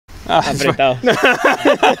apretado.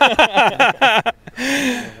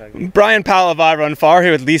 Brian Powell of I Run Far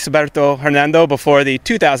here with Luis Alberto Hernando before the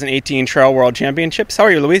 2018 Trail World Championships. How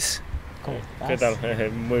are you, Luis? ¿Qué tal?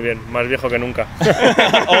 Muy bien, más viejo que nunca.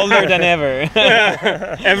 Older than ever.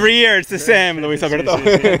 Every year it's the same, Luis Alberto.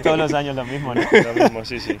 Sí. Todos los años lo mismo, ¿no? Lo mismo,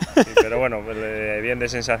 sí. Pero bueno, bien de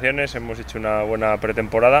sensaciones, hemos hecho una buena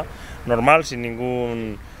pretemporada, normal, sin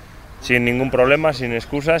ningún problema, sin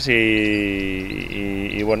excusas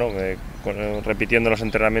y bueno, repitiendo los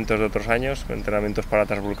entrenamientos de otros años, entrenamientos para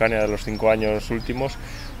Transvulcania de los 5 años últimos,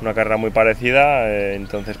 una carrera muy parecida,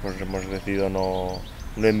 entonces pues hemos decidido no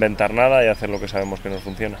inventar nada y hacer lo que sabemos que nos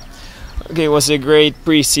funciona. Okay, it was a great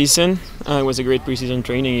pre-season. It was a great pre-season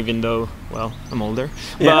training, even though, well, I'm older.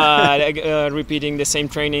 Yeah. But repeating the same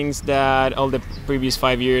trainings that all the previous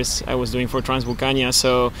 5 years I was doing for Transvulcania.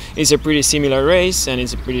 So it's a pretty similar race, and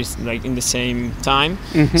it's pretty like in the same time.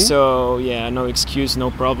 Mm-hmm. So yeah, no excuse,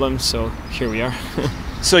 no problem. So here we are.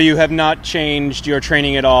 So you have not changed your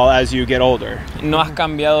training at all as you get older? No has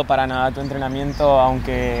cambiado para nada tu entrenamiento,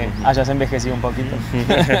 aunque hayas envejecido un poquito.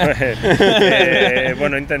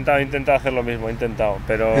 Bueno, he intentado hacer lo mismo,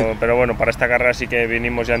 pero bueno, para esta carrera sí que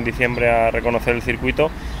vinimos ya en diciembre a reconocer el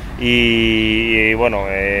circuito y bueno,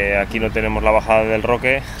 aquí no tenemos la bajada del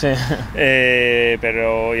Roque, sí.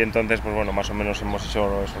 Y entonces pues bueno, más o menos hemos hecho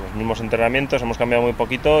los mismos entrenamientos, hemos cambiado muy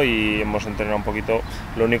poquito y hemos entrenado un poquito,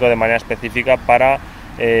 lo único de manera específica para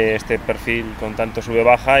este perfil con tanto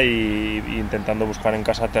sube-baja y intentando buscar en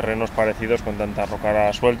casa terrenos parecidos con tanta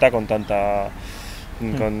roca suelta, con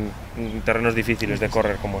terrenos difíciles de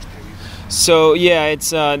correr como este. So yeah,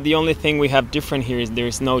 it's the only thing we have different here is there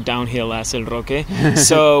is no downhill as El Roque.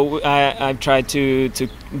 So I've tried to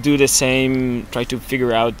do the same, try to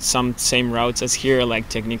figure out some same routes as here, like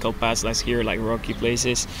technical paths as here, like rocky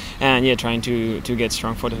places, and yeah, trying to get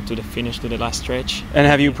strong to the finish, to the last stretch. And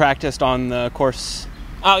have you practiced on the course?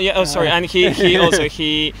 Oh yeah, oh sorry, and he also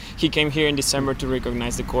he came here in December to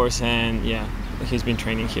recognize the course, and yeah, he's been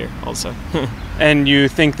training here also. And you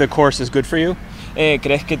think the course is good for you?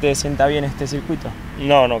 ¿Crees que te sienta bien este circuito?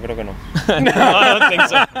 No, creo que no. No, I don't think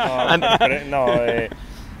so.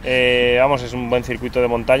 Vamos, es un buen circuito de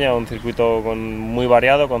montaña, un circuito muy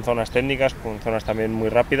variado, con zonas técnicas, con zonas también muy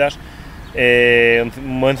rápidas.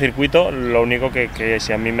 Un buen circuito, lo único que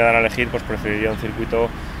si a mí me dan a elegir, pues preferiría un circuito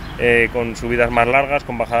con subidas más largas,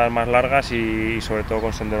 con bajadas más largas y sobre todo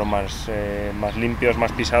con senderos más limpios,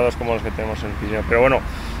 más pisados como los que tenemos en el Pirineo. Pero bueno,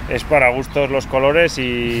 es para gustos los colores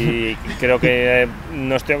y creo que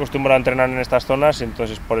no estoy acostumbrado a entrenar en estas zonas,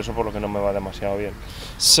 entonces por eso por lo que no me va demasiado bien.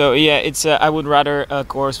 So yeah, it's I would rather a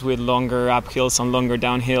course with longer uphills and longer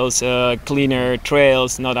downhills, cleaner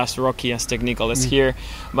trails, not as rocky as technical as here,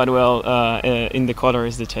 but well, in the color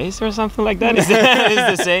is the taste or something like that is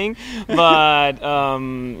the saying. But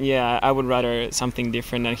yeah, I would rather something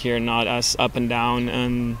different than here, not as up and down,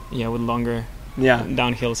 and yeah, with longer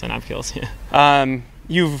downhills and uphills. Yeah.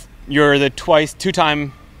 You're the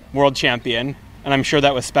two-time world champion, and I'm sure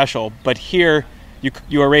that was special. But here,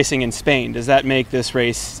 you are racing in Spain. Does that make this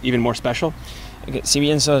race even more special? Si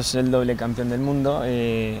bien sos el doble campeón del mundo,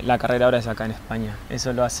 la carrera ahora es acá en España.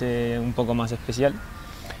 ¿Eso lo hace un poco más especial?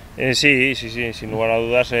 Sí, sin lugar a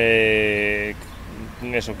dudas. Eso,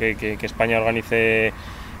 que España organice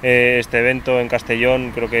este evento en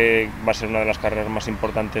Castellón, creo que va a ser una de las carreras más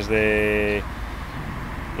importantes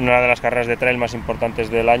una de las carreras de trail más importantes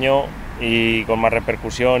del año y con más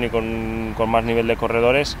repercusión y con más nivel de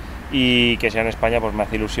corredores, y que sea en España pues me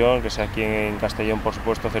hace ilusión, que sea aquí en Castellón, por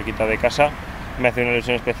supuesto, cerquita de casa, me hace una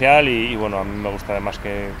ilusión especial y bueno, a mí me gusta además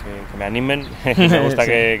que me animen, me gusta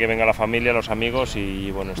sí. que venga la familia, los amigos y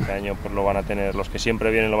bueno, este año pues lo van a tener, los que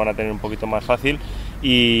siempre vienen lo van a tener un poquito más fácil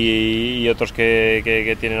y otros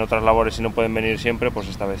que tienen otras labores y no pueden venir siempre, pues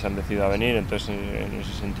esta vez han decidido a venir, entonces en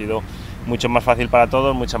ese sentido mucho más fácil para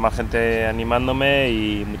todos, mucha más gente animándome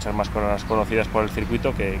y muchas más cosas conocidas por el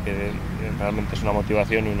circuito que realmente es una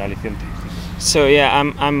motivación y un aliciente. So yeah,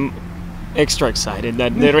 I'm extra excited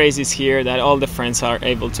that the race is here, that all the friends are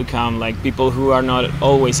able to come, like people who are not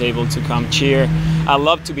always able to come cheer. I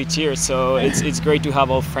love to be cheered, so it's great to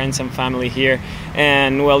have all friends and family here.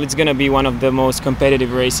 And well, it's going to be one of the most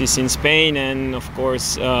competitive races in Spain, and of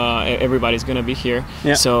course everybody's going to be here,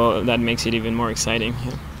 so that makes it even more exciting.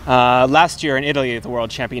 Last year in Italy at the World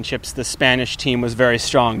Championships, the Spanish team was very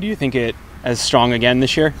strong. Do you think it as strong again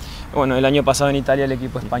this year? Bueno, el año pasado en Italia el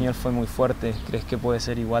equipo español fue muy fuerte. ¿Crees que puede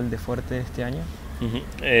ser igual de fuerte este año?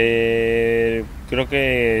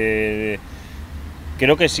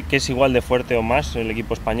 Creo que sí que es igual de fuerte o más el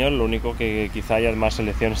equipo español, lo único que quizá haya más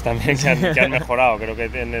selecciones también que han mejorado. Creo que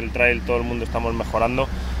en el trail todo el mundo estamos mejorando,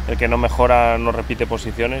 el que no mejora no repite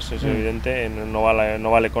posiciones, es evidente, no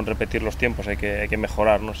vale con repetir los tiempos, hay que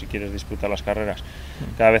mejorar, ¿no? Si quieres disputar las carreras,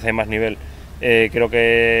 cada vez hay más nivel. Creo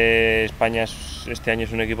que España este año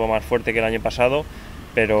es un equipo más fuerte que el año pasado,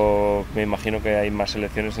 pero me imagino que hay más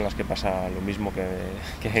selecciones en las que pasa lo mismo,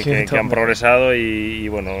 que han progresado y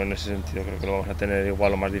bueno, en ese sentido creo que lo vamos a tener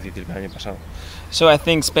igual o más difícil que el año pasado. So I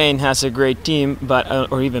think Spain has a great team, but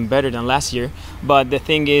or even better than last year. But the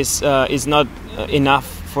thing is, it's not enough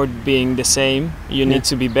for being the same. You need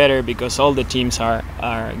to be better because all the teams are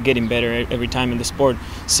getting better every time in the sport.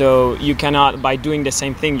 So you cannot, by doing the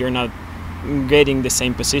same thing, you're not getting the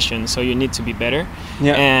same position. So you need to be better.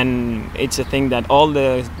 Yeah. And it's a thing that all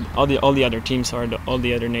the other teams or all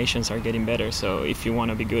the other nations are getting better. So if you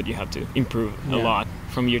want to be good, you have to improve a lot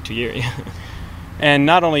from year to year. And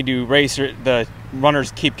not only do the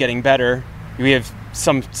runners keep getting better, we have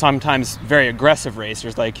sometimes very aggressive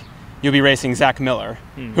racers, like you'll be racing Zach Miller,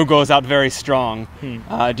 who goes out very strong.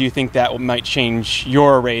 Do you think that might change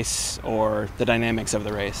your race or the dynamics of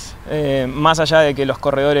the race? Más allá de que los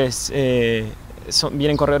corredores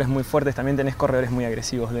vienen corredores muy fuertes, también tenés corredores muy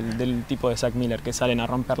agresivos del tipo de Zach Miller que salen a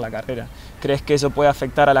romper la carrera. ¿Crees que eso puede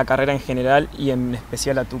afectar a la carrera en general y en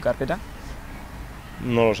especial a tu carrera?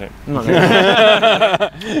 No lo sé.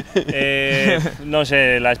 No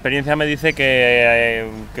sé, la experiencia me dice que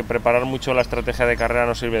preparar mucho la estrategia de carrera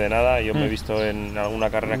no sirve de nada. Yo me he visto en alguna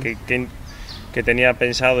carrera que tenía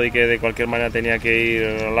pensado y que de cualquier manera tenía que ir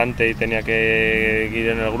adelante y tenía que ir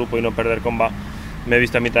en el grupo y no perder comba. Me he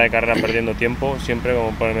visto a mitad de carrera perdiendo tiempo, siempre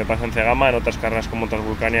como me pasa en Cegama, en otras carreras como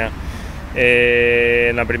Transvulcania.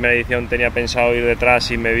 En la primera edición tenía pensado ir detrás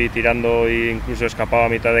y me vi tirando e incluso escapaba a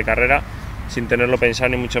mitad de carrera, sin tenerlo pensado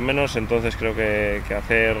ni mucho menos. Entonces creo que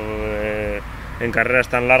hacer en carreras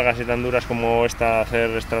tan largas y tan duras como esta, hacer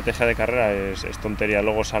estrategia de carrera es tontería,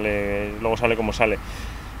 luego sale como sale.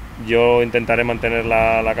 Yo intentaré mantener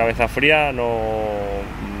la cabeza fría, no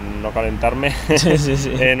calentarme,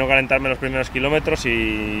 no calentarme los primeros kilómetros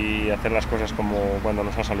y hacer las cosas como cuando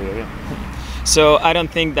nos ha salido bien. So I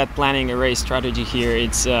don't think that planning a race strategy here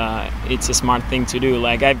it's a smart thing to do.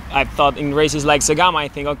 Like I've thought in races like Sagama, I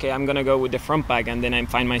think okay, I'm gonna go with the front pack, and then I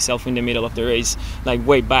find myself in the middle of the race, like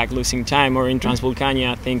way back, losing time, or in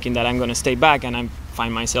Transvulcania, thinking that I'm gonna stay back, and I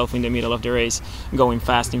find myself in the middle of the race, going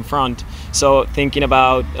fast in front. So thinking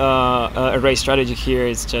about a race strategy here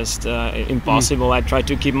is just impossible. I try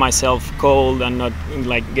to keep myself cold and not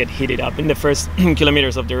like get heated up in the first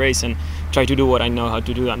kilometers of the race, and try to do what I know how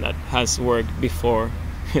to do, and that has worked before.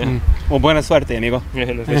 Well, buena suerte, amigo.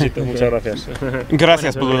 Necesito, muchas gracias.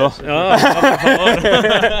 Gracias, boludo. No, por favor.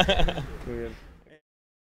 Muy bien.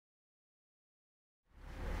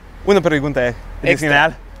 Una pregunta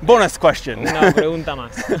adicional. Bonus question. Una pregunta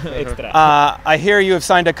más extra. I hear you have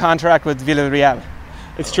signed a contract with Villarreal.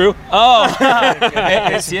 It's true? Oh,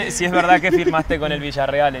 sí es verdad que firmaste con el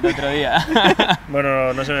Villarreal el otro día.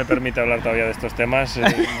 Bueno, no se me permite hablar todavía de estos temas,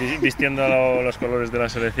 vistiendo los colores de la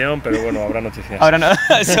selección, pero bueno, habrá noticias. Ahora no.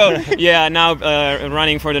 So yeah, now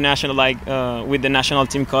running for the national, with the national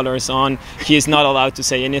team colors on, he is not allowed to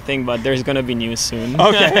say anything, but there's gonna be news soon.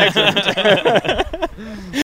 Okay, excellent.